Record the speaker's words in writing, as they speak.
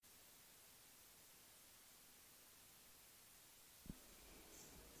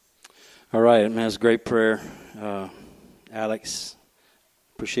All right, man, that's a great prayer, Alex.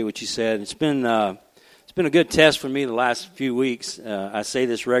 Appreciate what you said. It's been a good test for me the last few weeks. I say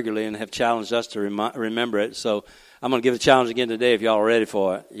this regularly and have challenged us to remember it. So I'm going to give the challenge again today. If y'all are ready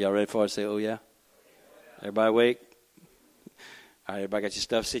for it, y'all ready for it? Say, "Oh yeah." Everybody awake? All right, everybody got your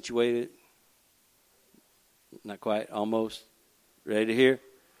stuff situated? Not quite, almost. Ready to hear?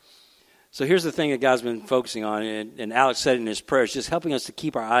 So here's the thing that God's been focusing on, and Alex said in his prayer, it's just helping us to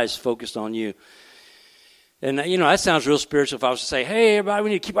keep our eyes focused on you. And, that sounds real spiritual if I was to say, "Hey, everybody, we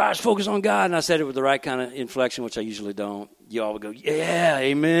need to keep our eyes focused on God." And I said it with the right kind of inflection, which I usually don't. You all would go, "Yeah,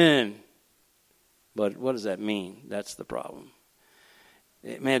 amen." But what does that mean? That's the problem.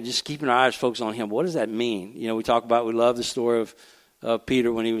 Man, just keeping our eyes focused on Him, what does that mean? We talk about, we love the story of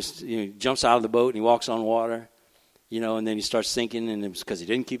Peter when he jumps out of the boat and he walks on water. And then he starts sinking, and it's because he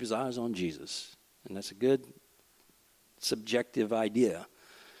didn't keep his eyes on Jesus. And that's a good subjective idea.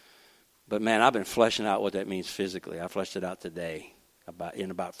 But, man, I've been fleshing out what that means physically. I fleshed it out today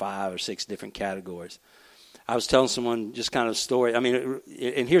in about 5 or 6 different categories. I was telling someone just kind of a story.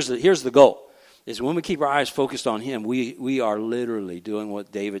 And here's the goal, is when we keep our eyes focused on Him, we are literally doing what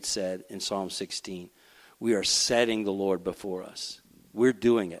David said in Psalm 16. We are setting the Lord before us. We're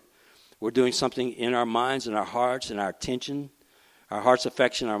doing it. We're doing something in our minds and our hearts and our attention. Our heart's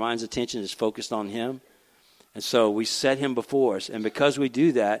affection, our mind's attention is focused on Him. And so we set Him before us. And because we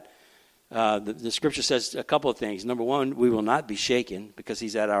do that, the Scripture says a couple of things. Number one, we will not be shaken because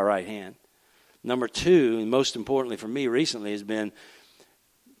He's at our right hand. Number two, and most importantly for me recently, has been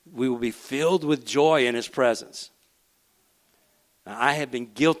we will be filled with joy in His presence. Now, I have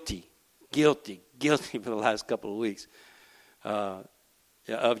been guilty for the last couple of weeks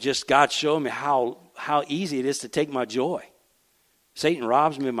of just God showing me how easy it is to take my joy. Satan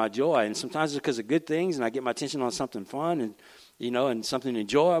robs me of my joy, and sometimes it's because of good things, and I get my attention on something fun and and something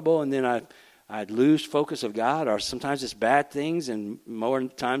enjoyable, and then I'd lose focus of God. Or sometimes it's bad things, and more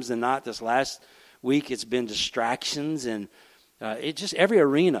times than not, this last week it's been distractions, and it just every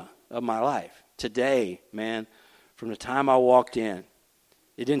arena of my life. Today, man, from the time I walked in,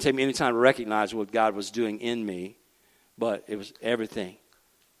 it didn't take me any time to recognize what God was doing in me, but it was everything.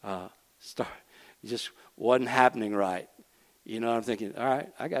 It just wasn't happening right. I'm thinking, all right,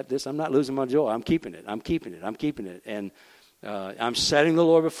 I got this. I'm not losing my joy. I'm keeping it. And I'm setting the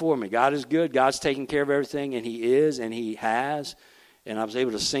Lord before me. God is good. God's taking care of everything, and He is, and He has. And I was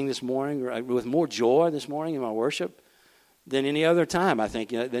able to sing this morning with more joy this morning in my worship than any other time, I think,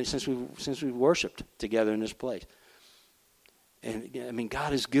 since we've worshiped together in this place. And,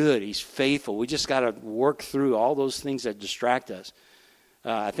 God is good. He's faithful. We just got to work through all those things that distract us.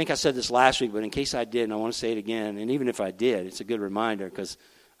 I think I said this last week, but in case I didn't, I want to say it again. And even if I did, it's a good reminder because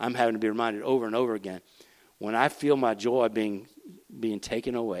I'm having to be reminded over and over again. When I feel my joy being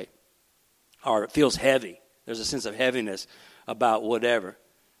taken away, or it feels heavy, there's a sense of heaviness about whatever,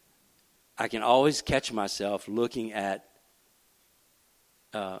 I can always catch myself looking at,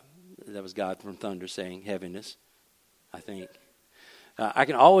 that was God from Thunder saying heaviness, I think. I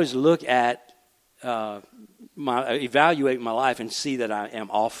can always look at, evaluate my life and see that I am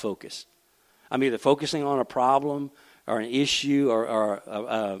off focus. I'm either focusing on a problem or an issue or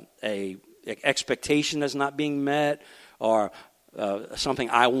a expectation that's not being met, or something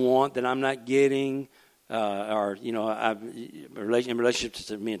I want that I'm not getting, or in relationship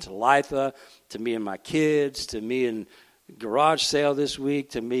to me and Talitha, to me and my kids, to me and garage sale this week,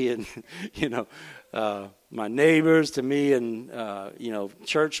 to me and my neighbors, to me and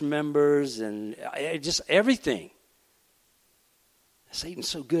church members, and just everything. Satan's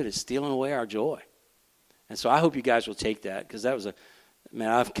so good at stealing away our joy. And so I hope you guys will take that, because that was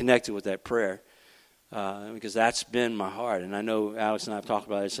I've connected with that prayer, because that's been my heart. And I know Alex and I have talked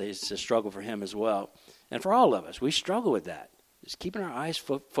about it. It's a struggle for him as well. And for all of us, we struggle with that. Just keeping our eyes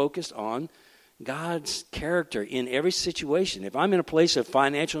focused on God's character in every situation. If I'm in a place of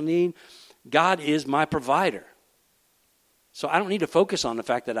financial need, God is my provider. So I don't need to focus on the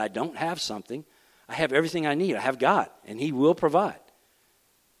fact that I don't have something. I have everything I need. I have God, and He will provide.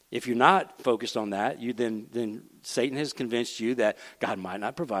 If you're not focused on that, then Satan has convinced you that God might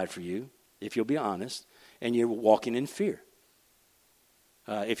not provide for you, if you'll be honest, and you're walking in fear.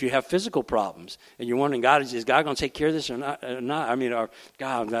 If you have physical problems and you're wondering, is God going to take care of this or not?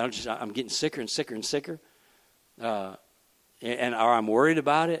 I'm getting sicker and sicker and sicker, or I'm worried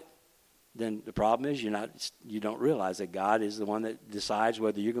about it. Then the problem is you don't realize that God is the one that decides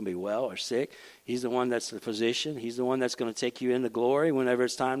whether you're going to be well or sick. He's the one that's the physician. He's the one that's going to take you into glory whenever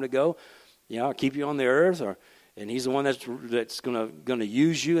it's time to go, or keep you on the earth, and He's the one that's going to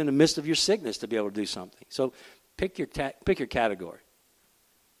use you in the midst of your sickness to be able to do something. So pick your category.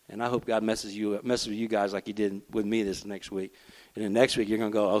 And I hope God messes with you guys like he did with me this next week. And then next week you're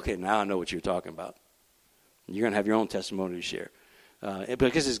going to go, okay, now I know what you're talking about. You're going to have your own testimony to share.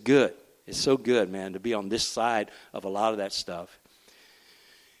 Because it's good. It's so good, man, to be on this side of a lot of that stuff.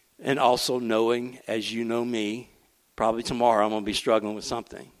 And also knowing, as you know me, probably tomorrow I'm going to be struggling with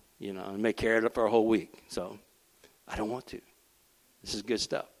something. You know, I may carry it up for a whole week. So I don't want to. This is good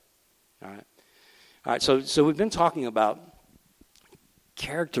stuff. All right. So we've been talking about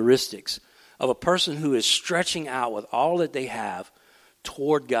characteristics of a person who is stretching out with all that they have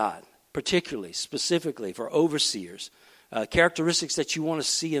toward God, particularly, specifically for overseers. Characteristics that you want to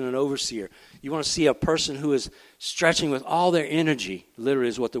see in an overseer. You want to see a person who is stretching with all their energy, literally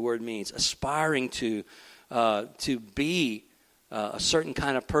is what the word means, aspiring to be a certain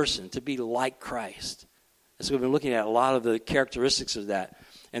kind of person, to be like Christ. And so we've been looking at a lot of the characteristics of that.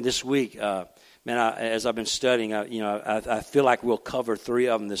 And this week, as I've been studying, I feel like we'll cover 3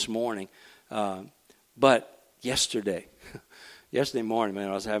 of them this morning. But yesterday morning, man,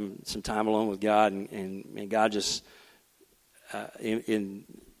 I was having some time alone with God, and God just, in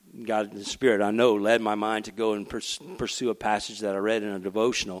God in the Spirit, I know, led my mind to go and pursue a passage that I read in a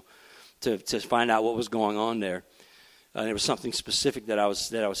devotional to find out what was going on there. And it was something specific that I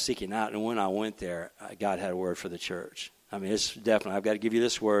was seeking out, and when I went there, God had a word for the church. I mean, it's definitely, I've got to give you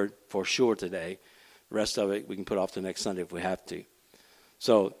this word for sure today. The rest of it we can put off to next Sunday if we have to.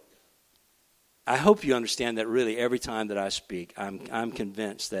 So I hope you understand that really every time that I speak, I'm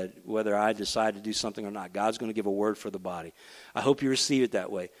convinced that whether I decide to do something or not, God's going to give a word for the body. I hope you receive it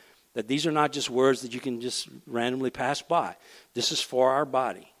that way, that these are not just words that you can just randomly pass by. This is for our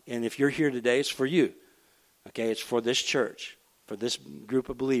body. And if you're here today, it's for you. Okay, it's for this church, for this group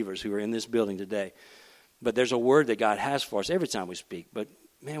of believers who are in this building today. But there's a word that God has for us every time we speak. But,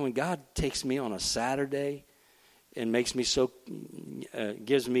 man, when God takes me on a Saturday and makes me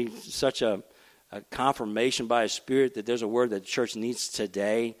gives me such a confirmation by His Spirit that there's a word that the church needs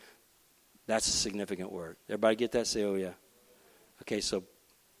today, that's a significant word. Everybody get that? Say, oh, yeah. Okay, so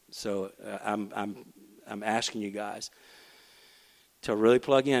I'm asking you guys to really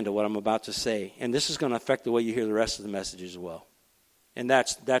plug into what I'm about to say. And this is going to affect the way you hear the rest of the message as well. And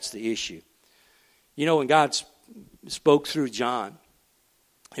that's the issue. You know, when God spoke through John,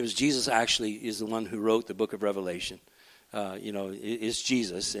 it was Jesus actually is the one who wrote the book of Revelation. It's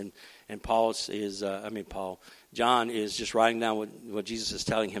Jesus. And John is just writing down what Jesus is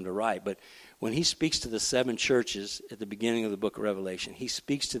telling him to write. But when he speaks to the 7 churches at the beginning of the book of Revelation, he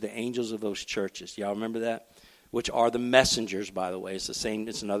speaks to the angels of those churches. Y'all remember that? Which are the messengers, by the way. It's the same.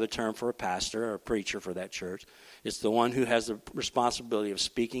 It's another term for a pastor or a preacher for that church. It's the one who has the responsibility of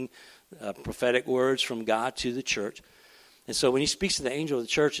speaking prophetic words from God to the church. And so when he speaks to the angel of the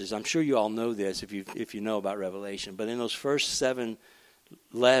churches, I'm sure you all know this if you know about Revelation, but in those first 7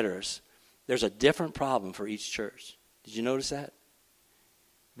 letters, there's a different problem for each church. Did you notice that?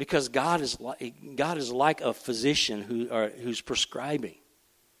 Because God is like a physician who's prescribing.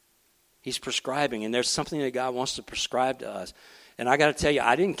 He's prescribing, and there's something that God wants to prescribe to us. And I got to tell you,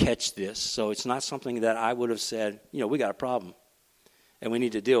 I didn't catch this, so it's not something that I would have said, we got a problem, and we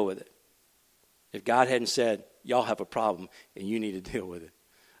need to deal with it. If God hadn't said, y'all have a problem, and you need to deal with it,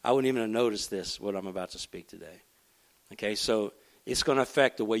 I wouldn't even have noticed this, what I'm about to speak today. Okay, so it's going to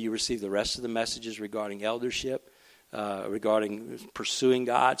affect the way you receive the rest of the messages regarding eldership, regarding pursuing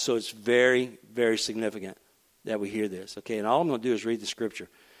God. So it's very, very significant that we hear this. Okay, and all I'm going to do is read the scripture.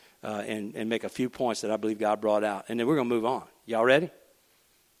 And make a few points that I believe God brought out. And then we're going to move on. Y'all ready?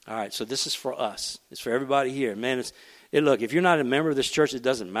 All right, so this is for us. It's for everybody here. Man, look, if you're not a member of this church, it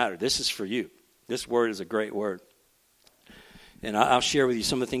doesn't matter. This is for you. This word is a great word. And I'll share with you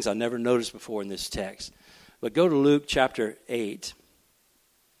some of the things I never noticed before in this text. But go to Luke chapter 8,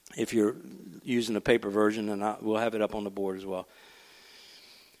 if you're using a paper version, and we'll have it up on the board as well.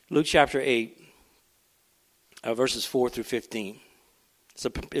 Luke chapter 8, verses 4 through 15.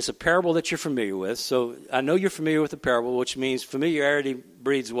 It's a parable that you're familiar with. So I know you're familiar with the parable, which means familiarity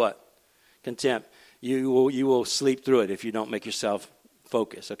breeds what? Contempt. You will sleep through it if you don't make yourself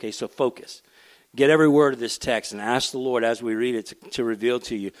focus. Okay, so focus. Get every word of this text and ask the Lord as we read it to reveal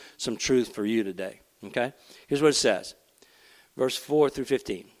to you some truth for you today. Okay? Here's what it says. Verse 4 through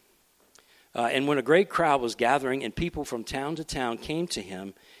 15. And when a great crowd was gathering and people from town to town came to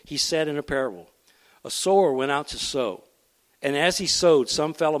him, he said in a parable, a sower went out to sow. And as he sowed,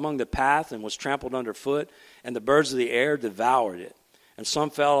 some fell among the path and was trampled underfoot, and the birds of the air devoured it. And some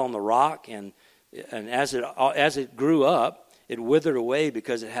fell on the rock, and as it grew up, it withered away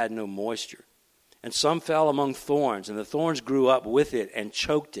because it had no moisture. And some fell among thorns, and the thorns grew up with it and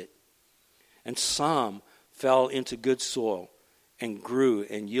choked it. And some fell into good soil and grew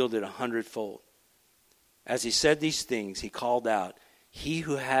and yielded 100-fold. As he said these things, he called out, "He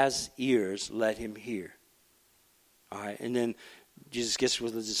who has ears, let him hear." All right, and then Jesus gets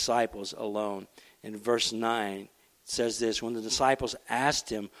with the disciples alone. In verse 9, it says this: when the disciples asked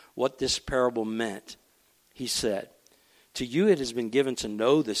him what this parable meant, he said, "To you it has been given to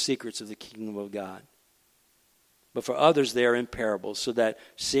know the secrets of the kingdom of God. But for others they are in parables, so that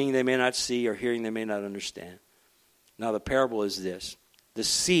seeing they may not see, or hearing they may not understand." Now the parable is this: the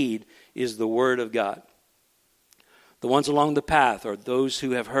seed is the word of God. The ones along the path are those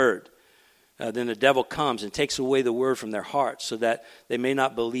who have heard. Then the devil comes and takes away the word from their hearts, so that they may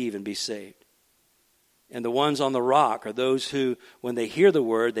not believe and be saved. And the ones on the rock are those who, when they hear the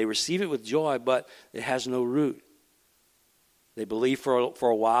word, they receive it with joy, but it has no root. They believe for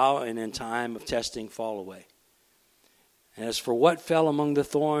a while, and in time of testing fall away. And as for what fell among the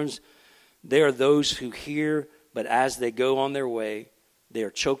thorns, they are those who hear, but as they go on their way, they are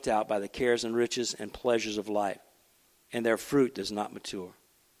choked out by the cares and riches and pleasures of life, and their fruit does not mature.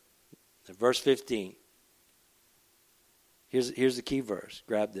 In verse 15, here's the key verse.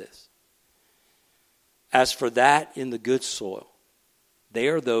 Grab this. As for that in the good soil, they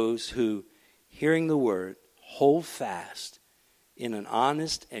are those who, hearing the word, hold fast in an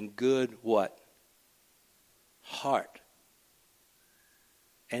honest and good what? Heart.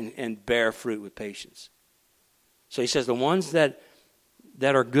 And bear fruit with patience. So he says the ones that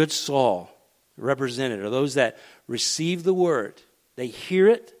are good soil represented are those that receive the word. They hear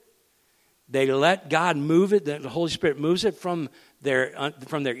it. They let God move it. The Holy Spirit moves it from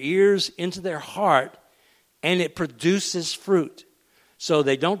their ears into their heart, and it produces fruit. So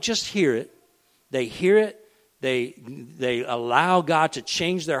they don't just hear it. They hear it. They allow God to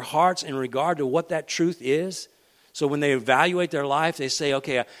change their hearts in regard to what that truth is. So when they evaluate their life, they say,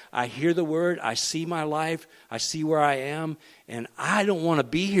 okay, I hear the word, I see my life, I see where I am, and I don't want to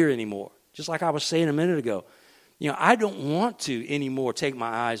be here anymore. Just like I was saying a minute ago. I don't want to anymore take my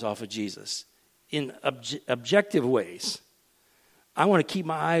eyes off of Jesus in objective ways. I want to keep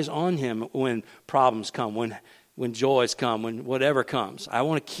my eyes on him when problems come, when joys come, when whatever comes. I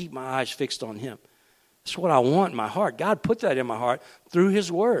want to keep my eyes fixed on him. That's what I want in my heart. God put that in my heart through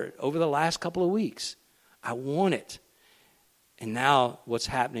his word over the last couple of weeks. I want it. And now what's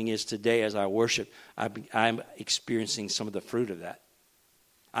happening is today as I worship, I'm experiencing some of the fruit of that.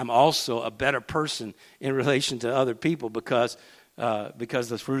 I'm also a better person in relation to other people because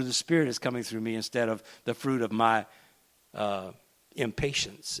the fruit of the Spirit is coming through me instead of the fruit of my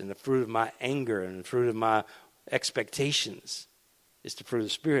impatience and the fruit of my anger and the fruit of my expectations. It's the fruit of the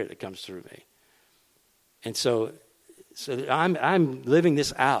Spirit that comes through me. And so I'm living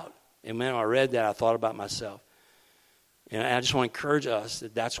this out. And when I read that, I thought about myself. And I just want to encourage us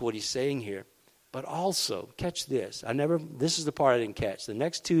that that's what he's saying here. But also, catch this. This is the part I didn't catch. The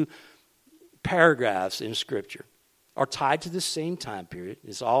next two paragraphs in Scripture are tied to the same time period.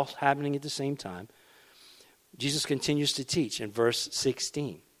 It's all happening at the same time. Jesus continues to teach in verse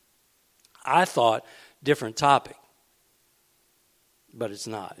 16. I thought different topic, but it's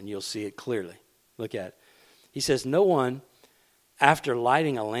not, and you'll see it clearly. Look at it. He says, no one, after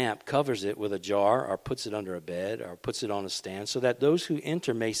lighting a lamp, covers it with a jar or puts it under a bed or puts it on a stand so that those who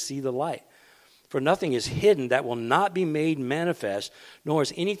enter may see the light. For nothing is hidden that will not be made manifest, nor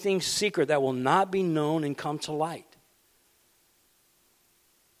is anything secret that will not be known and come to light.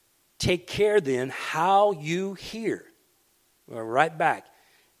 Take care then how you hear. We're right back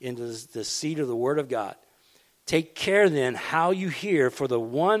into the seed of the Word of God. Take care then how you hear, for to the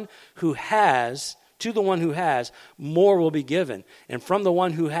one who has, more will be given. And from the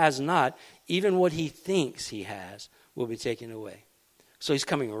one who has not, even what he thinks he has will be taken away. So he's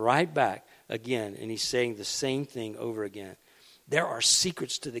coming right back again, and he's saying the same thing over again. There are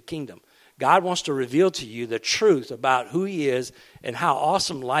secrets to the kingdom. God wants to reveal to you the truth about who he is and how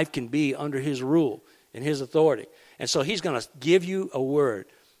awesome life can be under his rule and his authority. And so he's going to give you a word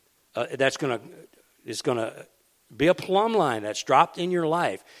it's going to be a plumb line that's dropped in your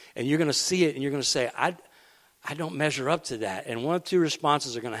life. And you're going to see it and you're going to say, I don't measure up to that. And one of two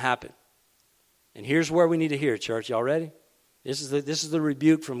responses are going to happen. And here's where we need to hear, church. Y'all ready? This is the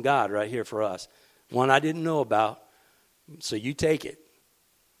rebuke from God right here for us. One I didn't know about, so you take it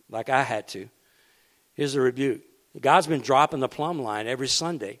like I had to. Here's the rebuke. God's been dropping the plumb line every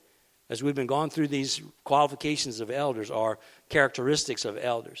Sunday as we've been going through these qualifications of elders or characteristics of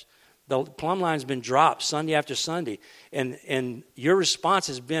elders. The plumb line's been dropped Sunday after Sunday, and your response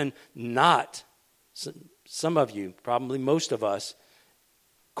has been not, some of you, probably most of us,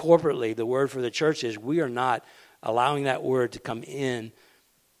 corporately, the word for the church is we are not allowing that word to come in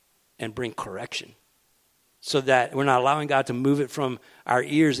and bring correction. so that we're not allowing God to move it from our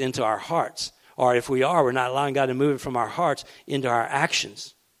ears into our hearts. Or if we are, we're not allowing God to move it from our hearts into our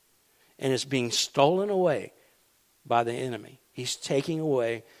actions. And it's being stolen away by the enemy. He's taking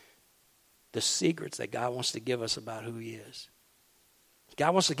away the secrets that God wants to give us about who he is.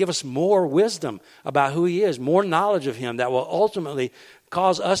 God wants to give us more wisdom about who he is, more knowledge of him that will ultimately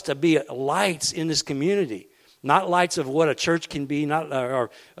cause us to be lights in this community. Not lights of what a church can be, not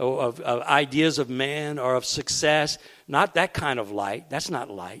or of ideas of man or of success. Not that kind of light. That's not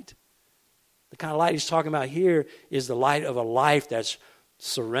light. The kind of light he's talking about here is the light of a life that's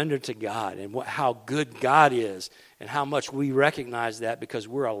surrendered to God and how good God is and how much we recognize that because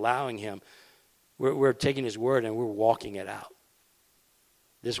we're allowing him. We're taking his word and we're walking it out.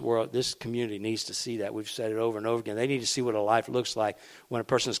 This community needs to see that. We've said it over and over again. They need to see what a life looks like when a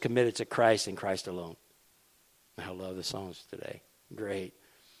person is committed to Christ and Christ alone. I love the songs today. Great.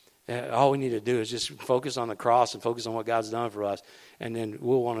 All we need to do is just focus on the cross and focus on what God's done for us, and then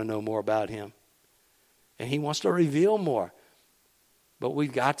we'll want to know more about him. And he wants to reveal more. But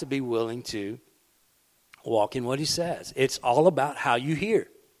we've got to be willing to walk in what he says. It's all about how you hear.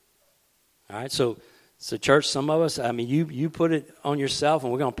 All right, so church, some of us, you put it on yourself,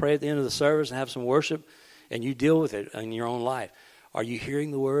 and we're going to pray at the end of the service and have some worship, and you deal with it in your own life. Are you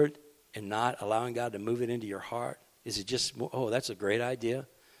hearing the word and not allowing God to move it into your heart? Is it just, oh, that's a great idea?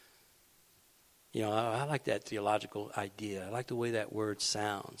 You know, I like that theological idea. I like the way that word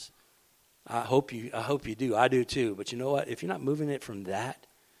sounds. I hope you do. I do too. But you know what? If you're not moving it from that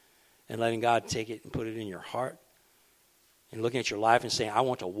and letting God take it and put it in your heart and looking at your life and saying, I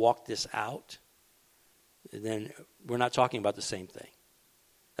want to walk this out, then we're not talking about the same thing.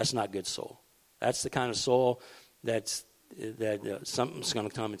 That's not good soul. That's the kind of soul that something's going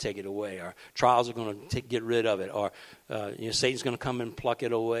to come and take it away, or trials are going to get rid of it, or Satan's going to come and pluck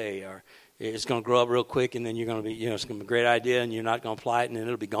it away, or it's going to grow up real quick, and then you're going to be, it's going to be a great idea, and you're not going to apply it, and then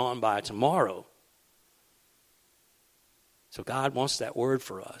it'll be gone by tomorrow. So God wants that word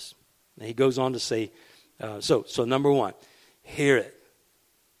for us. And he goes on to say, so number one, hear it.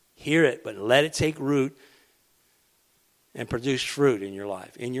 Hear it, but let it take root and produce fruit in your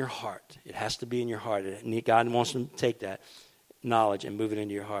life, in your heart. It has to be in your heart. God wants to take that knowledge and move it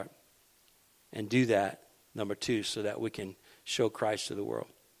into your heart. And do that, number two, so that we can show Christ to the world.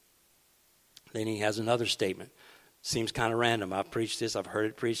 Then he has another statement. Seems kind of random. I've preached this. I've heard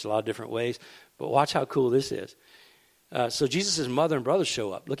it preached a lot of different ways. But watch how cool this is. So Jesus' mother and brothers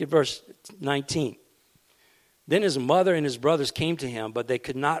show up. Look at verse 19. Then his mother and his brothers came to him, but they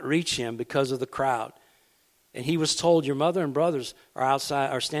could not reach him because of the crowd. And he was told, your mother and brothers are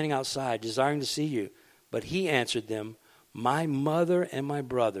standing outside, desiring to see you. But he answered them, my mother and my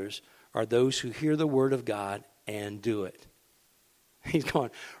brothers are those who hear the word of God and do it. He's going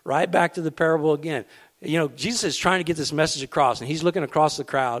right back to the parable again. Jesus is trying to get this message across, and he's looking across the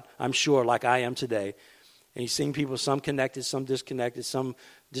crowd, I'm sure, like I am today. And he's seeing people, some connected, some disconnected, some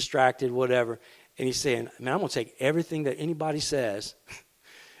distracted, whatever. And he's saying, man, I'm going to take everything that anybody says,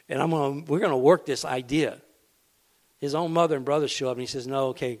 and we're going to work this idea. His own mother and brothers show up, and he says, no,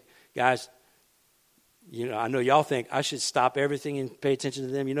 okay, guys, I know y'all think I should stop everything and pay attention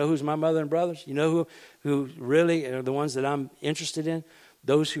to them. You know who's my mother and brothers? You know who really are the ones that I'm interested in?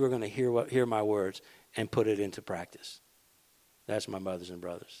 Those who are going to hear my words and put it into practice. That's my mothers and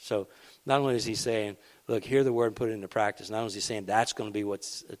brothers. So not only is he saying, look, hear the word and put it into practice, not only is he saying that's going to be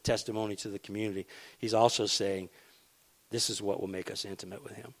what's a testimony to the community, he's also saying this is what will make us intimate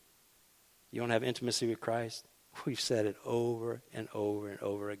with him. You want to have intimacy with Christ? We've said it over and over and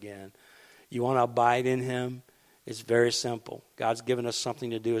over again. You want to abide in him? It's very simple. God's given us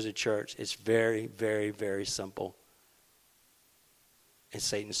something to do as a church. It's very, very, very simple. And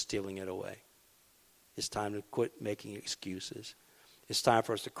Satan's stealing it away. It's time to quit making excuses. It's time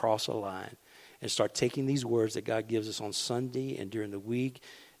for us to cross a line and start taking these words that God gives us on Sunday and during the week.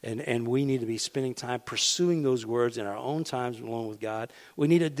 And we need to be spending time pursuing those words in our own times alone with God. We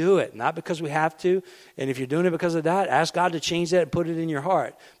need to do it, not because we have to. And if you're doing it because of that, ask God to change that and put it in your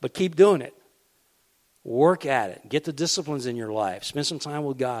heart. But keep doing it. Work at it. Get the disciplines in your life. Spend some time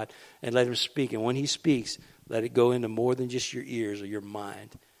with God and let him speak. And when he speaks, let it go into more than just your ears or your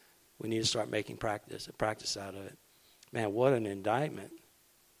mind. We need to start making practice out of it. Man, what an indictment.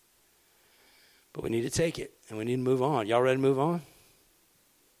 But we need to take it, and we need to move on. Y'all ready to move on?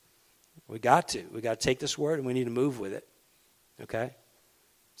 We got to. We got to take this word, and we need to move with it. Okay?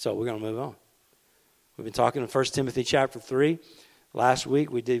 So we're going to move on. We've been talking in 1 Timothy chapter 3. Last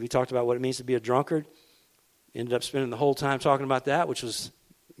week we talked about what it means to be a drunkard. Ended up spending the whole time talking about that, which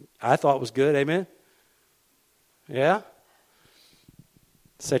I thought was good. Amen? Yeah?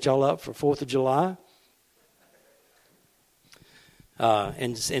 Set y'all up for 4th of July.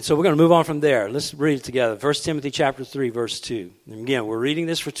 And so we're going to move on from there. Let's read it together. 1 Timothy chapter 3, verse 2. And again, we're reading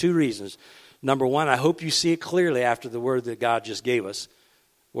this for two reasons. Number one, I hope you see it clearly after the word that God just gave us,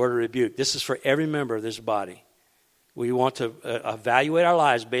 word of rebuke. This is for every member of this body. We want to evaluate our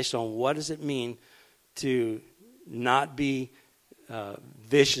lives based on what does it mean to not be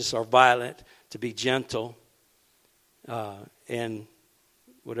vicious or violent, to be gentle, and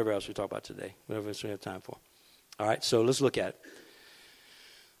whatever else we talk about today, whatever else we have time for. All right, so let's look at it.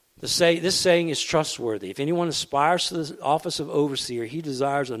 This saying is trustworthy. If anyone aspires to the office of overseer, he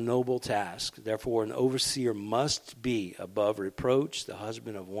desires a noble task. Therefore, an overseer must be above reproach, the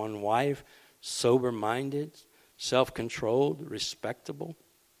husband of one wife, sober-minded, self-controlled, respectable,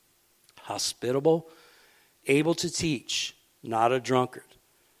 hospitable, able to teach, not a drunkard,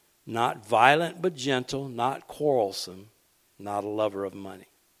 not violent but gentle, not quarrelsome, not a lover of money.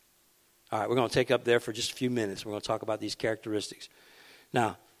 All right, we're going to take up there for just a few minutes. We're going to talk about these characteristics.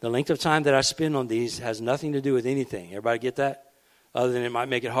 Now, the length of time that I spend on these has nothing to do with anything. Everybody get that? Other than it might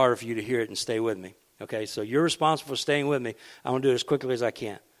make it harder for you to hear it and stay with me. Okay, so you're responsible for staying with me. I'm going to do it as quickly as I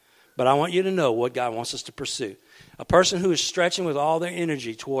can. But I want you to know what God wants us to pursue. A person who is stretching with all their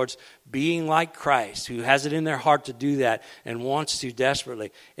energy towards being like Christ, who has it in their heart to do that and wants to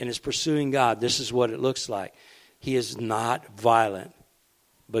desperately and is pursuing God, this is what it looks like. He is not violent,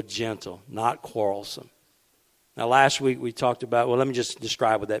 but gentle, not quarrelsome. Now, last week we talked about, well, let me just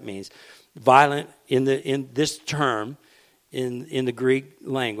describe what that means. Violent in this term in the Greek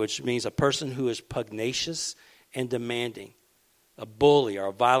language means a person who is pugnacious and demanding. A bully or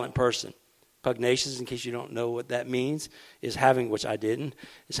a violent person. Pugnacious, in case you don't know what that means, is having, which I didn't,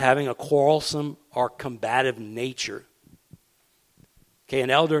 is having a quarrelsome or combative nature. Okay,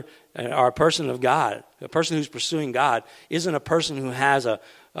 an elder or a person of God, a person who's pursuing God, isn't a person who has a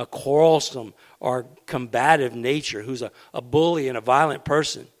quarrelsome or combative nature, who's a bully and a violent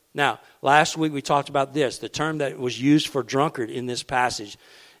person. Now, last week we talked about this. The term that was used for drunkard in this passage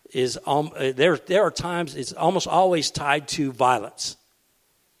is there are times it's almost always tied to violence.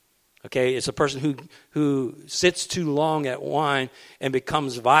 Okay, it's a person who sits too long at wine and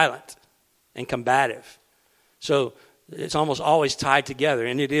becomes violent and combative. So it's almost always tied together,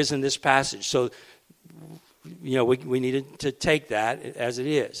 and it is in this passage. So, you know, we needed to take that as it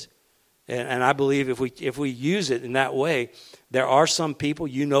is. And I believe if we use it in that way, there are some people,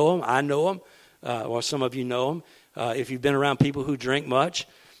 you know them, I know them, or some of you know them. If you've been around people who drink much,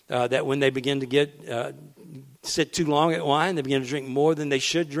 that when they begin to sit too long at wine, they begin to drink more than they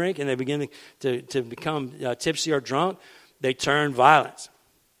should drink, and they begin to become tipsy or drunk, they turn violent.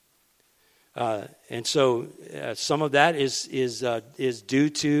 And so some of that is due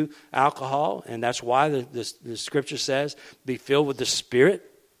to alcohol, and that's why the Scripture says, be filled with the Spirit.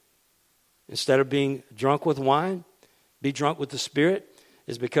 Instead of being drunk with wine, be drunk with the Spirit,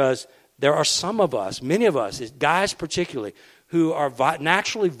 is because there are some of us, many of us, guys particularly, who are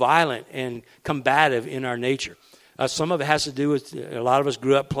naturally violent and combative in our nature. Some of it has to do with, a lot of us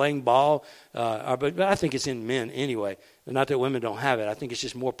grew up playing ball, but I think it's in men anyway. Not that women don't have it. I think it's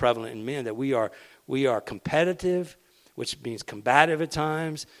just more prevalent in men that we are competitive, which means combative at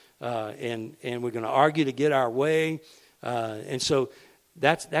times, and we're going to argue to get our way. And so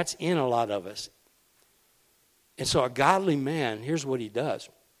that's in a lot of us. And so a godly man, here's what he does.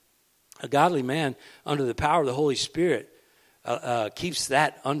 A godly man, under the power of the Holy Spirit, keeps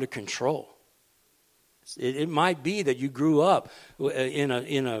that under control. It might be that you grew up in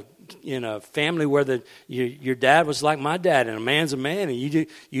a family where your dad was like my dad, and a man's a man, and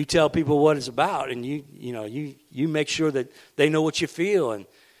you tell people what it's about, and you make sure that they know what you feel, and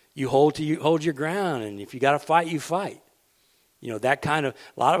you hold your ground, and if you got to fight, you fight. That kind of,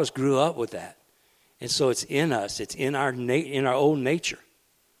 a lot of us grew up with that, and so it's in us. It's in our own nature,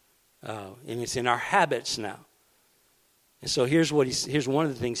 and it's in our habits now. And so here's one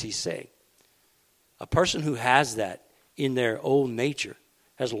of the things he's saying. A person who has that in their own nature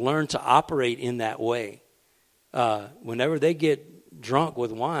has learned to operate in that way. Whenever they get drunk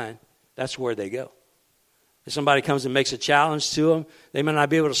with wine, that's where they go. If somebody comes and makes a challenge to them, they may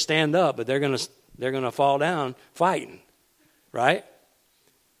not be able to stand up, but they're gonna fall down fighting, right?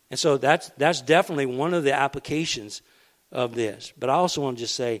 And so that's definitely one of the applications of this. But I also want to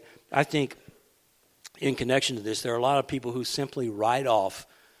just say, I think in connection to this, there are a lot of people who simply write off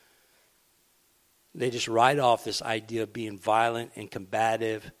this idea of being violent and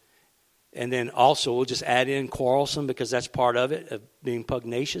combative. And then also we'll just add in quarrelsome, because that's part of it, of being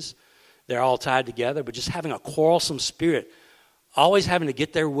pugnacious. They're all tied together, but just having a quarrelsome spirit, always having to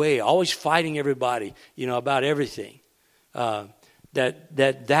get their way, always fighting everybody, about everything.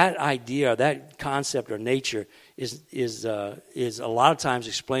 that idea, that concept or nature is a lot of times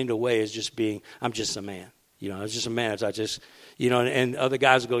explained away as just being, I'm just a man. I'm just a man. And other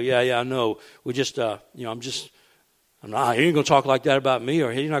guys go, yeah, I know. We just, he ain't going to talk like that about me,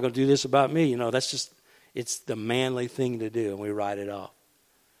 or he's not going to do this about me. It's the manly thing to do, and we write it off.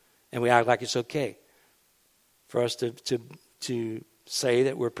 And we act like it's okay for us to say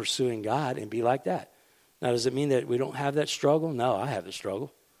that we're pursuing God and be like that. Now, does it mean that we don't have that struggle? No, I have the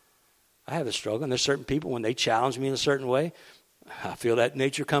struggle. And there's certain people, when they challenge me in a certain way, I feel that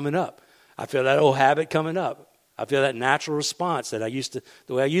nature coming up. I feel that old habit coming up. I feel that natural response that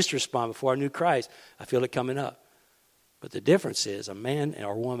the way I used to respond before I knew Christ. I feel it coming up. But the difference is a man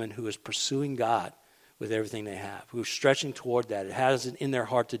or woman who is pursuing God with everything they have, who's stretching toward that, it has it in their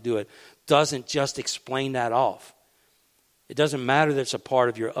heart to do it, doesn't just explain that off. It doesn't matter that it's a part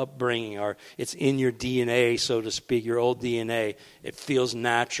of your upbringing or it's in your DNA, so to speak, your old DNA. It feels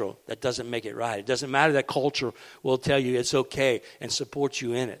natural. That doesn't make it right. It doesn't matter that culture will tell you it's okay and support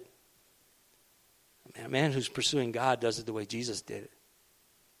you in it. A man who's pursuing God does it the way Jesus did it.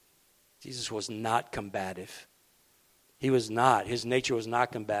 Jesus was not combative. He was not. His nature was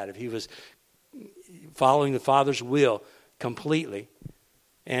not combative. He was following the Father's will completely.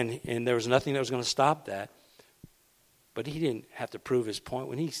 And there was nothing that was going to stop that. But he didn't have to prove his point.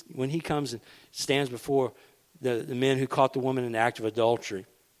 When he comes and stands before the men who caught the woman in the act of adultery,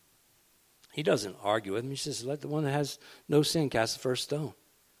 he doesn't argue with them. He says, let the one that has no sin cast the first stone.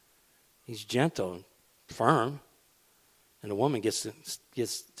 He's gentle and firm. And the woman gets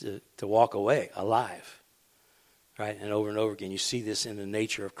to walk away alive. Right? And over again, you see this in the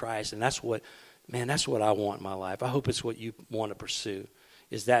nature of Christ. And that's what I want in my life. I hope it's what you want to pursue,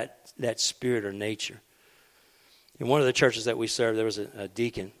 is that spirit or nature. In one of the churches that we served, there was a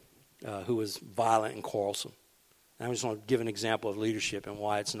deacon who was violent and quarrelsome. And I just want to give an example of leadership and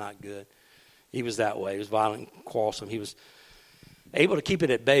why it's not good. He was that way. He was violent and quarrelsome. He was able to keep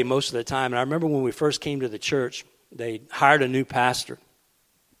it at bay most of the time. And I remember when we first came to the church, they hired a new pastor.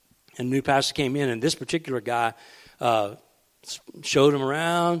 And the new pastor came in, and this particular guy showed him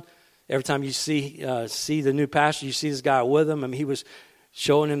around. Every time you see the new pastor, you see this guy with him. I mean, he was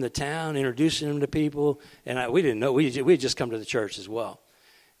showing him the town, introducing him to people, and we didn't know. We had just come to the church as well,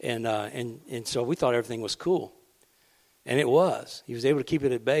 and so we thought everything was cool, and it was. He was able to keep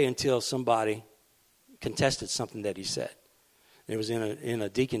it at bay until somebody contested something that he said. It was in a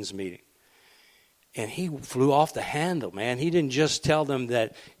deacon's meeting, and he flew off the handle, man. He didn't just tell them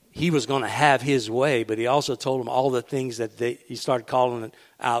that he was going to have his way, but he also told them all the things that he started calling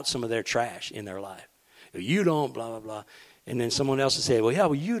out some of their trash in their life. You don't, blah, blah, blah. And then someone else would say,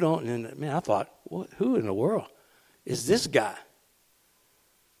 well, you don't. And then, man, I thought, who in the world is this guy?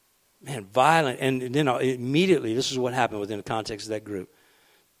 Man, violent. And then immediately, this is what happened within the context of that group.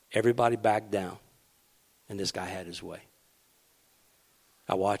 Everybody backed down, and this guy had his way.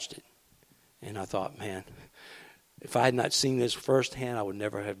 I watched it, and I thought, man, if I had not seen this firsthand, I would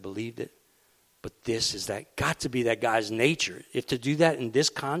never have believed it. But this is got to be that guy's nature. If to do that in this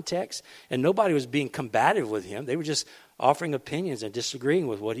context, and nobody was being combative with him, they were just offering opinions and disagreeing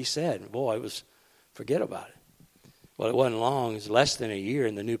with what he said. And boy, forget about it. Well, it wasn't long. It was less than a year,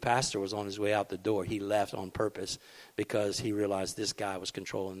 and the new pastor was on his way out the door. He left on purpose because he realized this guy was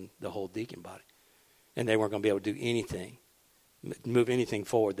controlling the whole deacon body. And they weren't going to be able to do anything, move anything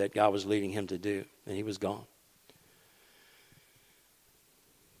forward that God was leading him to do. And he was gone.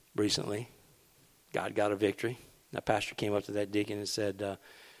 Recently, God got a victory. That pastor came up to that deacon and said,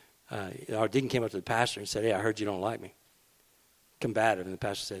 our deacon came up to the pastor and said, hey, I heard you don't like me. Combative. And the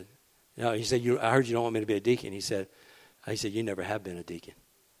pastor said, no, he said, I heard you don't want me to be a deacon. He said, you never have been a deacon.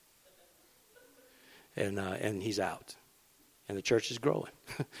 And he's out. And the church is growing.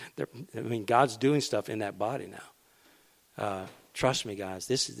 God's doing stuff in that body now. Trust me, guys,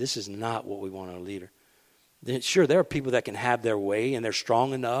 this is not what we want in a leader. Sure, there are people that can have their way, and they're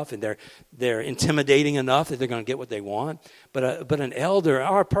strong enough, and they're intimidating enough that they're going to get what they want. But an elder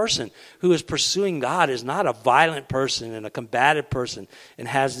or a person who is pursuing God is not a violent person and a combative person, and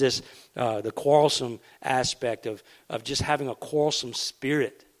has this the quarrelsome aspect of just having a quarrelsome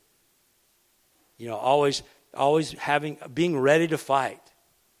spirit. Always being ready to fight.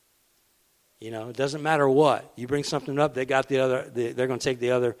 It doesn't matter what you bring something up, they got the other. They're going to take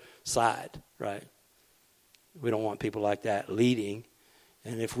the other side, right? We don't want people like that leading.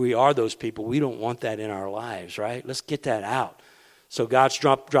 And if we are those people, we don't want that in our lives, right? Let's get that out. So God's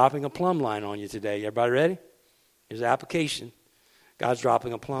dropping a plumb line on you today. Everybody ready? Here's the application. God's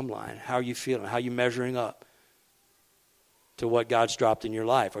dropping a plumb line. How are you feeling? How are you measuring up to what God's dropped in your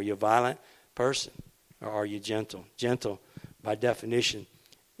life? Are you a violent person or are you gentle? Gentle by definition,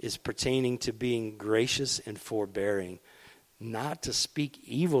 is pertaining to being gracious and forbearing, not to speak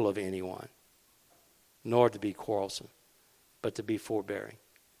evil of anyone, nor to be quarrelsome, but to be forbearing.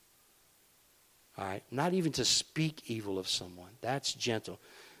 All right? Not even to speak evil of someone. That's gentle.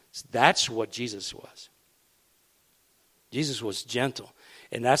 That's what Jesus was. Jesus was gentle.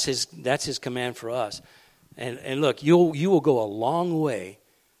 And that's his command for us. And look, you will go a long way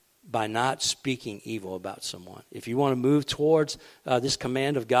by not speaking evil about someone. If you want to move towards this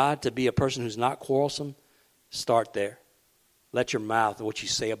command of God to be a person who's not quarrelsome, start there. Let your mouth and what you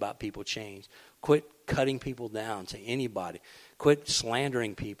say about people change. Quit cutting people down to anybody. Quit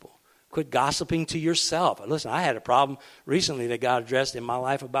slandering people. Quit gossiping to yourself. Listen, I had a problem recently that God addressed in my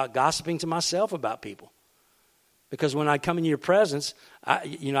life about gossiping to myself about people. Because when I come into your presence,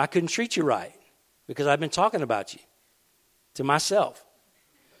 I couldn't treat you right because I've been talking about you to myself.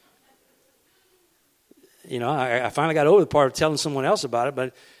 I finally got over the part of telling someone else about it,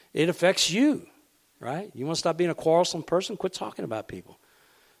 but it affects you, right? You want to stop being a quarrelsome person? Quit talking about people.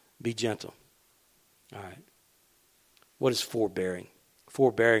 Be gentle. All right. What is forbearing?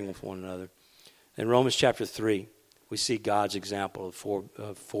 Forbearing with one another. In Romans chapter 3, we see God's example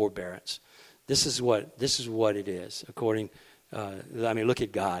of forbearance. This is what it is. Look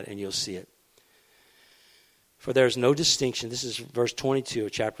at God and you'll see it. For there is no distinction. This is verse 22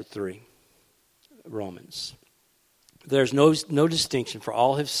 of chapter 3, Romans. There's no distinction, for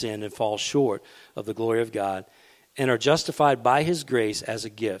all have sinned and fall short of the glory of God, and are justified by his grace as a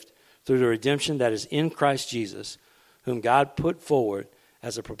gift through the redemption that is in Christ Jesus, whom God put forward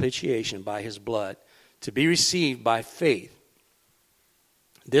as a propitiation by his blood, to be received by faith.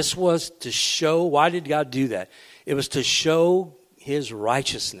 This was to show, why did God do that? It was to show his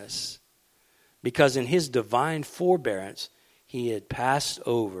righteousness, because in his divine forbearance, he had passed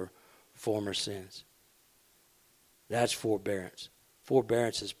over former sins. That's forbearance.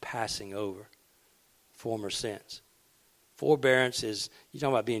 Forbearance is passing over former sins. Forbearance is, you're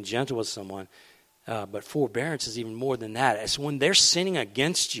talking about being gentle with someone, but forbearance is even more than that. It's when they're sinning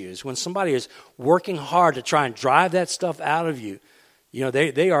against you. It's when somebody is working hard to try and drive that stuff out of you.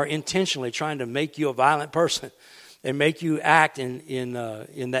 They are intentionally trying to make you a violent person and make you act in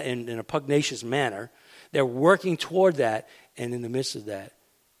a pugnacious manner. They're working toward that, and in the midst of that,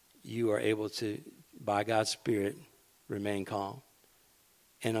 you are able to, by God's Spirit, remain calm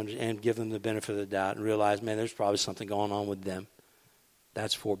and give them the benefit of the doubt and realize, man, there's probably something going on with them.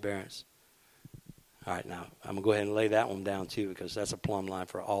 That's forbearance. All right, now, I'm going to go ahead and lay that one down too, because that's a plumb line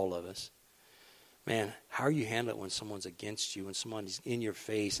for all of us. Man, how are you handling it when someone's against you, when someone's in your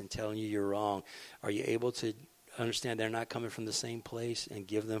face and telling you you're wrong? Are you able to understand they're not coming from the same place and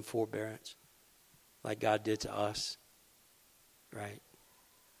give them forbearance like God did to us, right?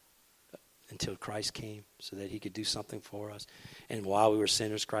 Until Christ came so that he could do something for us. And while we were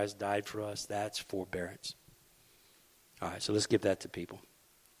sinners, Christ died for us. That's forbearance. All right, so let's give that to people.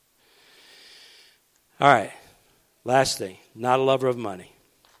 All right, last thing, not a lover of money.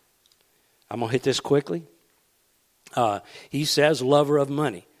 I'm going to hit this quickly. He says lover of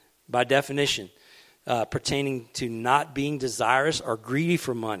money, by definition, pertaining to not being desirous or greedy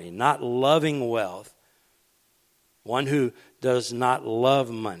for money, not loving wealth. One who does not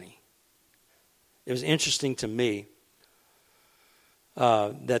love money. It was interesting to me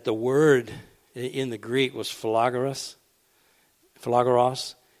that the word in the Greek was philagoros,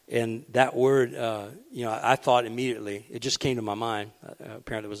 and that word, I thought immediately, it just came to my mind.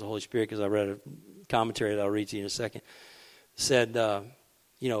 Apparently it was the Holy Spirit, because I read a commentary that I'll read to you in a second. Said,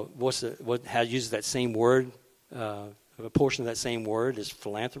 uses that same word, a portion of that same word is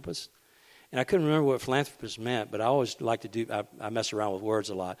philanthropist. And I couldn't remember what philanthropist meant, but I always like to do, I mess around with words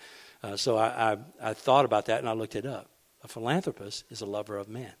a lot. So I thought about that and I looked it up. A philanthropist is a lover of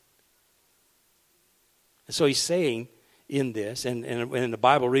man. And so he's saying in this, and in the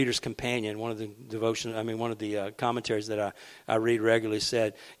Bible Reader's Companion, one of the commentaries that I read regularly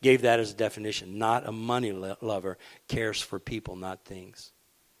gave that as a definition. Not a money lover, cares for people, not things.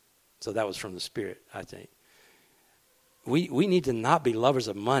 So that was from the Spirit, I think. We need to not be lovers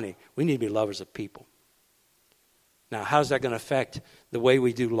of money. We need to be lovers of people. Now, how's that going to affect the way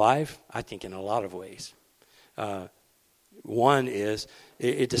we do life? I think in a lot of ways. One is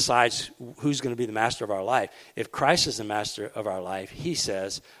it decides who's going to be the master of our life. If Christ is the master of our life, he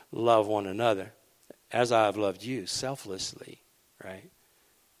says, love one another as I have loved you, selflessly, right?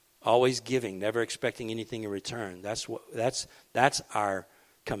 Always giving, never expecting anything in return. That's our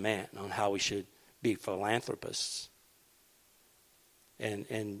command on how we should be philanthropists.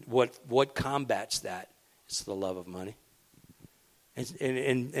 And what combats that? It's the love of money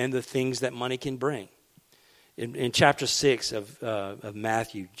and the things that money can bring. In chapter 6 of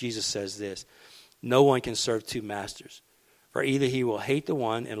Matthew, Jesus says this: no one can serve two masters, for either he will hate the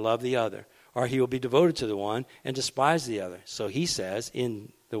one and love the other, or he will be devoted to the one and despise the other. So he says,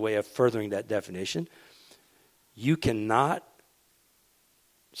 in the way of furthering that definition, you cannot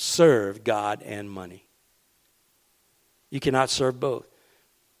serve God and money. You cannot serve both.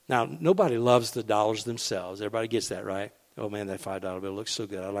 Now, nobody loves the dollars themselves. Everybody gets that, right? Oh, man, that $5 bill looks so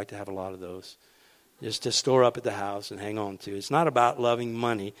good. I'd like to have a lot of those. Just to store up at the house and hang on to. It's not about loving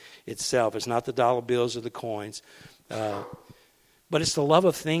money itself. It's not the dollar bills or the coins. But it's the love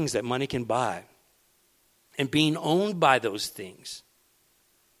of things that money can buy. And being owned by those things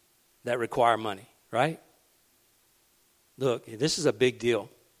that require money, right? Look, this is a big deal.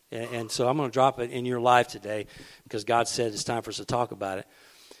 And so I'm going to drop it in your life today because God said it's time for us to talk about it.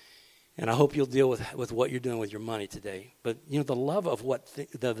 And I hope you'll deal with what you're doing with your money today. But, the love of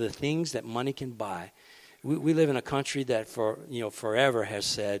the things that money can buy. We live in a country that forever has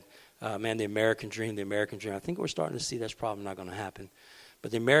said, man, the American dream. I think we're starting to see that's probably not going to happen.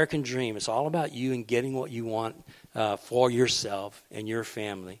 But the American dream, it's all about you and getting what you want for yourself and your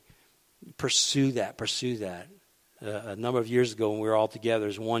family. Pursue that. A number of years ago when we were all together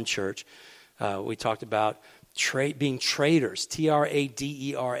as one church, we talked about being traders,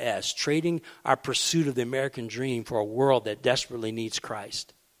 Traders, trading our pursuit of the American dream for a world that desperately needs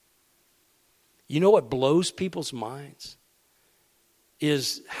Christ. You know what blows people's minds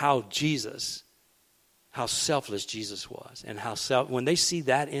is how selfless Jesus was, and when they see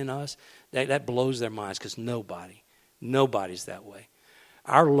that in us, that blows their minds because nobody's that way.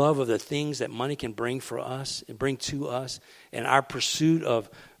 Our love of the things that money can bring for us and bring to us, and our pursuit of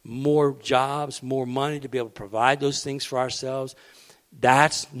more jobs, more money to be able to provide those things for ourselves,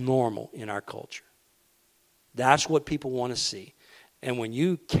 that's normal in our culture. That's what people want to see. And when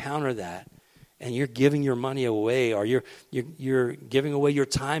you counter that and you're giving your money away, or you're giving away your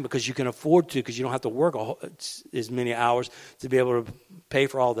time because you can afford to, because you don't have to work as many hours to be able to pay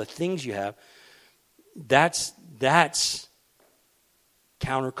for all the things you have, that's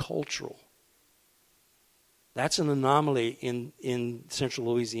countercultural. That's an anomaly in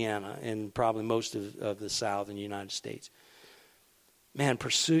central Louisiana and probably most of the South in the United States. Man,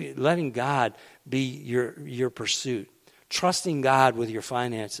 letting God be your pursuit. Trusting God with your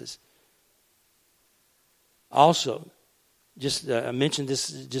finances. Also, I mentioned this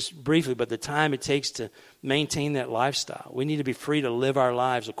just briefly, but the time it takes to maintain that lifestyle. We need to be free to live our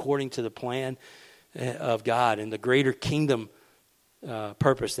lives according to the plan of God and the greater kingdom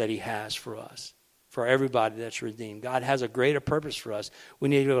purpose that He has for us, for everybody that's redeemed. God has a greater purpose for us. We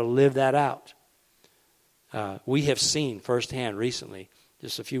need to be able to live that out. We have seen firsthand recently,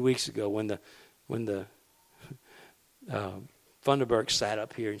 just a few weeks ago, when the Funderburg sat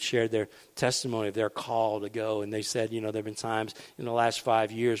up here and shared their testimony of their call to go, and they said, there have been times in the last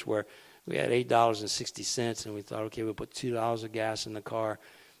 5 years where we had $8.60, and we thought, okay, we'll put $2 of gas in the car,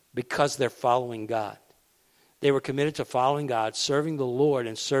 because they're following God. They were committed to following God, serving the Lord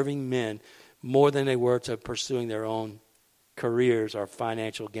and serving men more than they were to pursuing their own careers or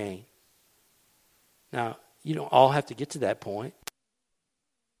financial gain. Now, you don't all have to get to that point.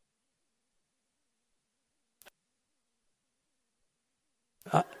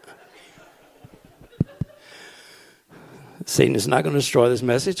 Satan is not going to destroy this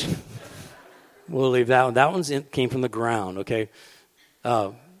message. We'll leave that one. That one came from the ground, okay?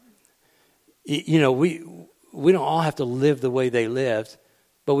 We don't all have to live the way they lived,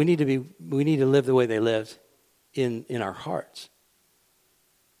 but we need to live the way they lived in our hearts.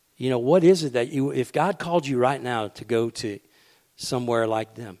 What is it that if God called you right now to go to somewhere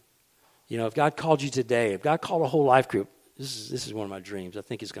like them, if God called you today, if God called a whole life group, this is one of my dreams. I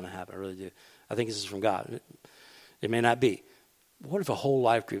think it's going to happen. I really do. I think this is from God. It may not be. What if a whole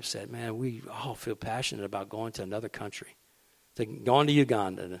life group said, man, we all feel passionate about going to another country, going to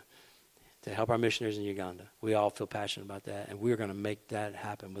Uganda, to help our missionaries in Uganda. We all feel passionate about that, and we're going to make that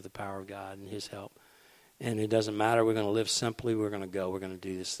happen with the power of God and His help. And it doesn't matter. We're going to live simply. We're going to go. We're going to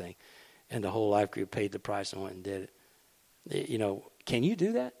do this thing. And the whole life group paid the price and went and did it. Can you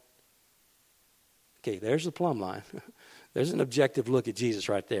do that? Okay, there's the plumb line. There's an objective look at Jesus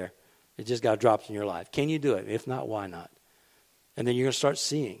right there. It just got dropped in your life. Can you do it? If not, why not? And then you're going to start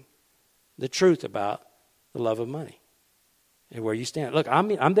seeing the truth about the love of money and where you stand. Look,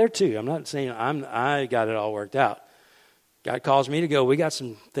 I'm there too. I'm not saying I got it all worked out. God calls me to go. We got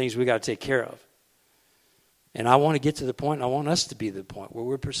some things we got to take care of. And I want to get to the point, I want us to be the point where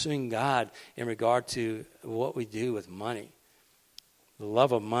we're pursuing God in regard to what we do with money. The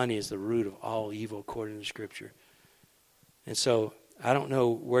love of money is the root of all evil according to Scripture. And so I don't know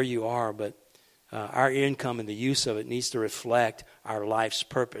where you are, but our income and the use of it needs to reflect our life's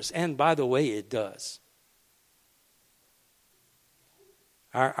purpose. And by the way, it does.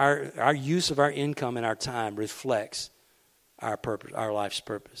 Our use of our income and our time reflects our purpose, our life's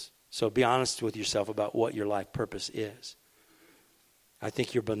purpose. So be honest with yourself about what your life purpose is. I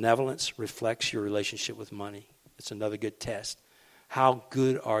think your benevolence reflects your relationship with money. It's another good test. How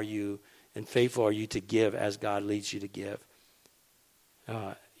good are you and faithful are you to give as God leads you to give?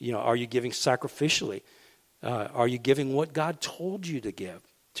 Are you giving sacrificially? Are you giving what God told you to give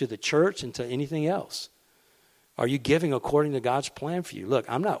to the church and to anything else? Are you giving according to God's plan for you? Look,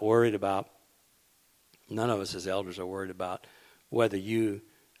 I'm not worried about, none of us as elders are worried about whether you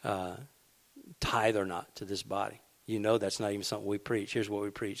tithe or not to this body. You know that's not even something we preach. Here's what we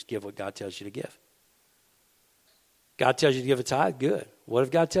preach. Give what God tells you to give. God tells you to give a tithe, good. What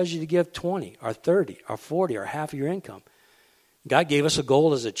if God tells you to give 20 or 30 or 40 or half of your income? God gave us a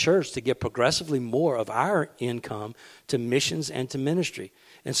goal as a church to give progressively more of our income to missions and to ministry.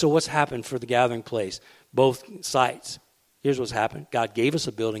 And so what's happened for the Gathering Place? Both sites. Here's what's happened. God gave us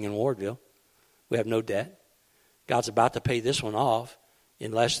a building in Wardville. We have no debt. God's about to pay this one off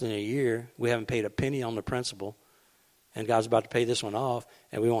in less than a year. We haven't paid a penny on the principal. And God's about to pay this one off,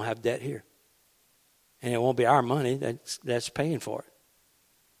 and we won't have debt here. And it won't be our money that's paying for it.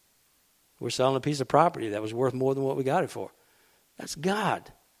 We're selling a piece of property that was worth more than what we got it for. That's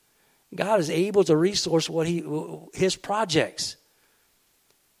God. God is able to resource his projects.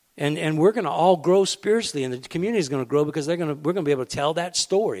 And we're going to all grow spiritually, and the community is going to grow because we're going to be able to tell that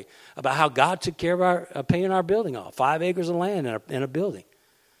story about how God took care of our paying our building off, 5 acres of land and a building.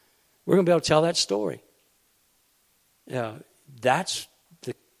 We're going to be able to tell that story. That's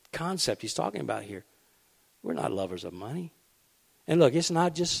the concept he's talking about here. We're not lovers of money. And look, it's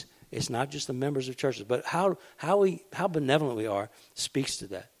not just the members of churches, but how benevolent we are speaks to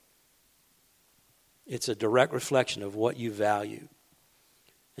that. It's a direct reflection of what you value.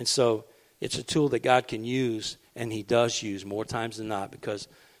 And so it's a tool that God can use, and he does use more times than not, because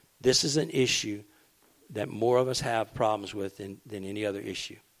this is an issue that more of us have problems with than any other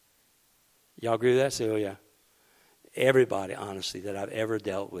issue. Y'all agree with that? Say, oh yeah. Everybody, honestly, that I've ever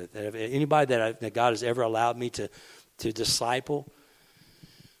dealt with, anybody that God has ever allowed me to disciple,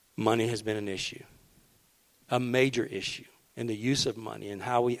 money has been an issue, a major issue, and the use of money and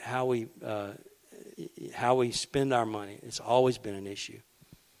how we spend our money. It's always been an issue,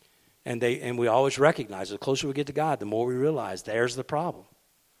 and we always recognize the closer we get to God, the more we realize there's the problem.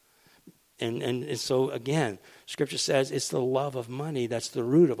 And so, again, Scripture says it's the love of money that's the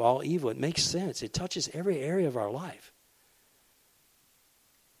root of all evil. It makes sense. It touches every area of our life.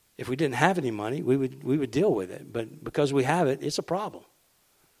 If we didn't have any money, we would deal with it. But because we have it, it's a problem.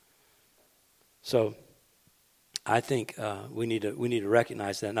 So I think we need to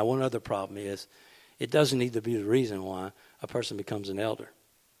recognize that. Now, one other problem is it doesn't need to be the reason why a person becomes an elder.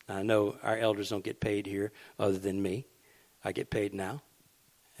 Now, I know our elders don't get paid here other than me. I get paid now.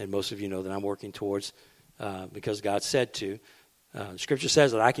 And most of you know that I'm working towards, because God said to. Scripture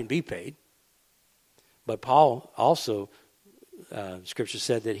says that I can be paid. But Paul also, Scripture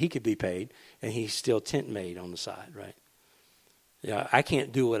said that he could be paid, and he still tent made on the side, right? Yeah, I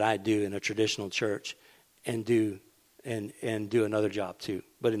can't do what I do in a traditional church and do another job too.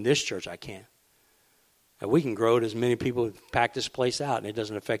 But in this church, I can. And we can grow it as many people pack this place out, and it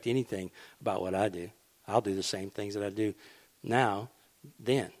doesn't affect anything about what I do. I'll do the same things that I do now.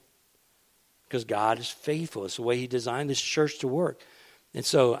 Then, because God is faithful. It's the way he designed this church to work. And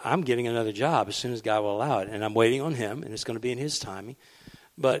so I'm getting another job as soon as God will allow it, and I'm waiting on him, and it's going to be in his timing.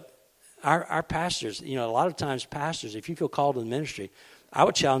 But our pastors, a lot of times pastors, if you feel called to the ministry, I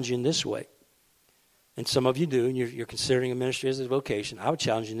would challenge you in this way. And some of you do, and you're considering a ministry as a vocation. I would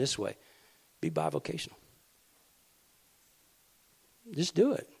challenge you in this way. Be bivocational. Just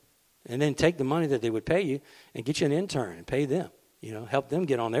do it. And then take the money that they would pay you and get you an intern and pay them. Help them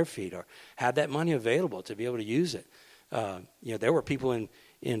get on their feet, or have that money available to be able to use it. There were people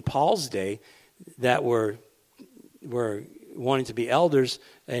in Paul's day that were wanting to be elders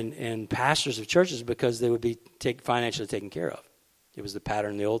and pastors of churches because they would be financially taken care of. It was the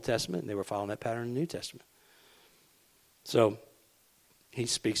pattern in the Old Testament, and they were following that pattern in the New Testament. So he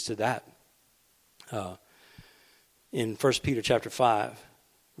speaks to that. In 1 Peter chapter 5,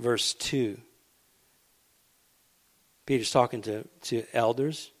 verse 2, Peter's talking to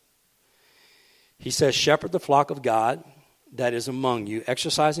elders. He says, shepherd the flock of God that is among you,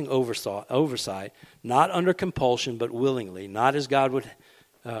 exercising oversight, not under compulsion, but willingly, not as God would,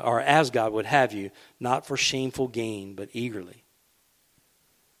 or as God would have you, not for shameful gain, but eagerly.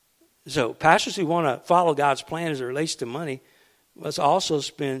 So pastors who want to follow God's plan as it relates to money must also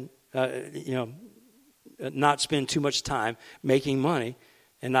spend not spend too much time making money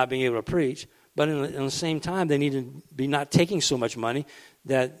and not being able to preach. But in the same time, they need to be not taking so much money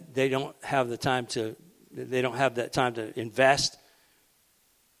that they don't have that time to invest,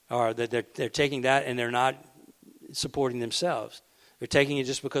 or that they're taking that and they're not supporting themselves. They're taking it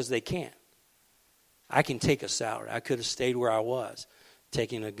just because they can. I can take a salary. I could have stayed where I was,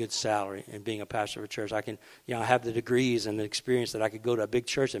 taking a good salary and being a pastor of a church. I can, have the degrees and the experience that I could go to a big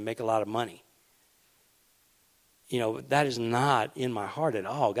church and make a lot of money. That is not in my heart at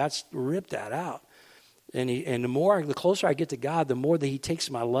all. God's ripped that out. And the closer I get to God, the more that he takes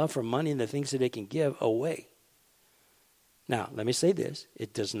my love for money and the things that it can give away. Now, let me say this.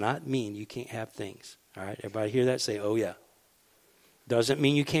 It does not mean you can't have things. All right? Everybody hear that? Say, oh, yeah. Doesn't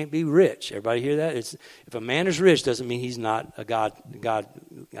mean you can't be rich. Everybody hear that? If a man is rich, doesn't mean he's not a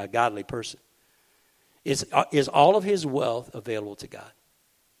godly person. Is all of his wealth available to God?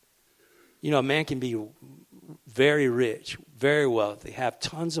 A man can be very rich, very wealthy, have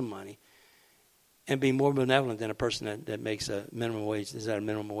tons of money, and be more benevolent than a person that makes a minimum wage, is at a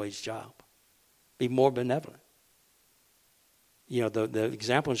minimum wage job. Be more benevolent. The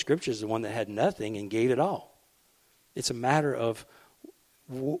example in Scripture is the one that had nothing and gave it all. It's a matter of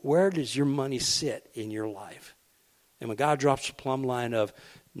where does your money sit in your life? And when God drops the plumb line of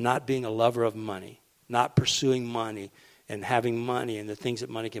not being a lover of money, not pursuing money, and having money and the things that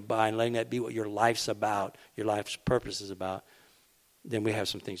money can buy, and letting that be what your life's about, your life's purpose is about, then we have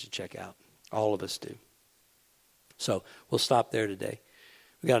some things to check out. All of us do. So we'll stop there today.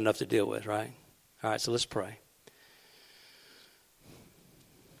 We got enough to deal with, right? All right, so let's pray.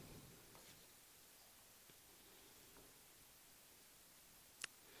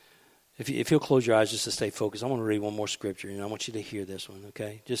 If you'll close your eyes just to stay focused, I want to read one more scripture, and I want you to hear this one,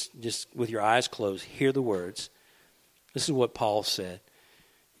 okay? Just with your eyes closed, hear the words. This is what Paul said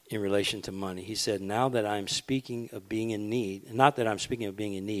in relation to money. He said, now that I'm speaking of being in need, not that I'm speaking of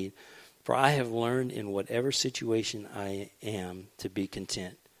being in need, for I have learned in whatever situation I am to be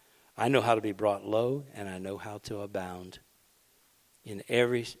content. I know how to be brought low, and I know how to abound. In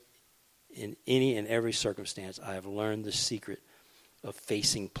any and every circumstance, I have learned the secret of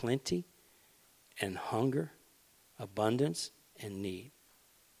facing plenty and hunger, abundance and need.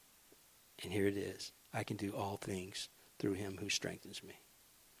 And here it is. I can do all things through him who strengthens me.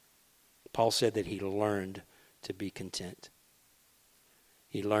 Paul said that he learned to be content.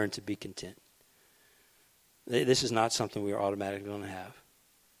 He learned to be content. This is not something we are automatically going to have.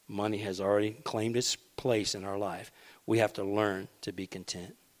 Money has already claimed its place in our life. We have to learn to be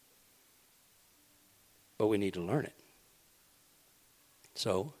content. But we need to learn it.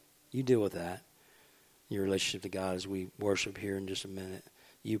 So you deal with that, your relationship to God, as we worship here in just a minute.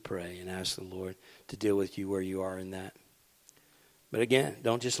 You pray and ask the Lord to deal with you where you are in that. But again,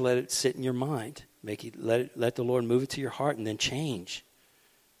 don't just let it sit in your mind. Let the Lord move it to your heart and then change.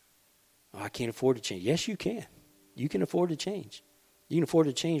 Oh, I can't afford to change. Yes, you can. You can afford to change. You can afford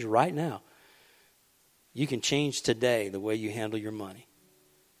to change right now. You can change today the way you handle your money.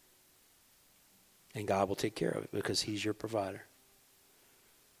 And God will take care of it because he's your provider.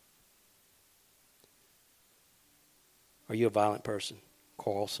 Are you a violent person?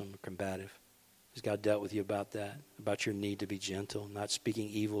 Quarrelsome, combative? Has God dealt with you about that? About your need to be gentle, not speaking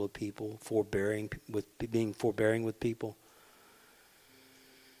evil of people, being forbearing with people?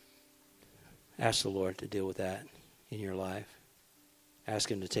 Ask the Lord to deal with that in your life.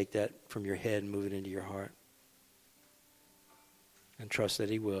 Ask him to take that from your head and move it into your heart. And trust that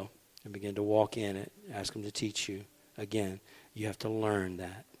he will. And begin to walk in it. Ask him to teach you. Again, you have to learn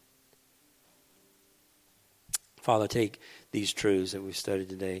that. Father, take these truths that we've studied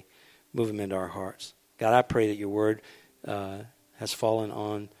today, move them into our hearts. God, I pray that your word has fallen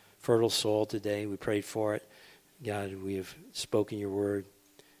on fertile soil today. We prayed for it. God, we have spoken your word.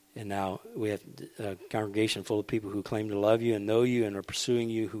 And now we have a congregation full of people who claim to love you and know you and are pursuing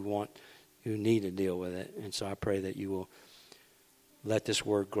you, who need to deal with it. And so I pray that you will let this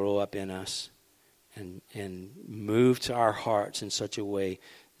word grow up in us and move to our hearts in such a way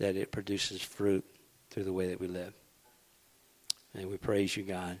that it produces fruit through the way that we live. And we praise you,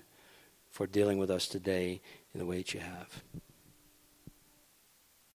 God, for dealing with us today in the way that you have.